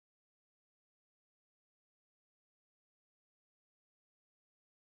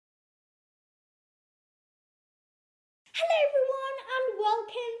Hello everyone and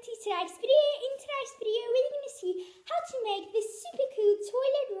welcome to today's video. In today's video we're going to see how to make this super cool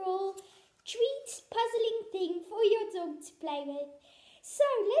toilet roll treat puzzling thing for your dog to play with. So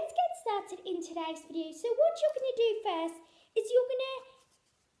let's get started in today's video. So what you're going to do first is you're going to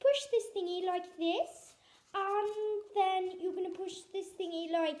push this thingy like this, and then you're going to push this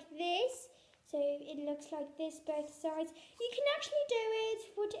thingy like this. So it looks like this both sides. You can actually do it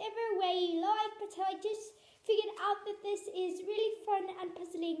whatever way you like, but I just figured out that this is really fun and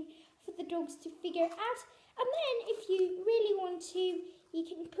puzzling for the dogs to figure out. And then if you really want to, you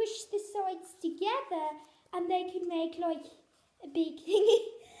can push the sides together and they can make like a big thingy.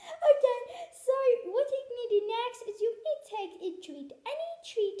 Okay, so what you're going to do next is you're going to take a treat. Any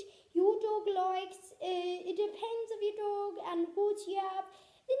treat your dog likes, it depends on your dog and what you have.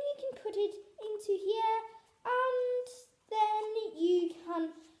 Then you can put it into here and then you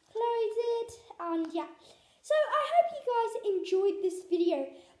can close it, and yeah. So I hope you guys enjoyed this video,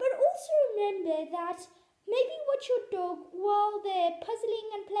 but also remember that maybe watch your dog while they're puzzling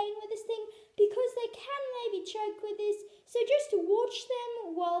and playing with this thing, because they can maybe choke with this. So just watch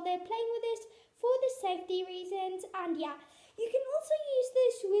them while they're playing with this for the safety reasons, and yeah. You can also use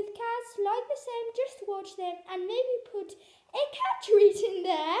this with cats like the same, just watch them and maybe put a cat treat in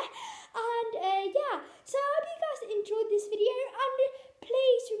there. And yeah, so I hope you guys enjoyed this video, and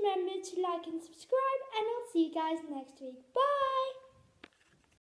please remember to like and subscribe, and I'll see you guys next week. Bye!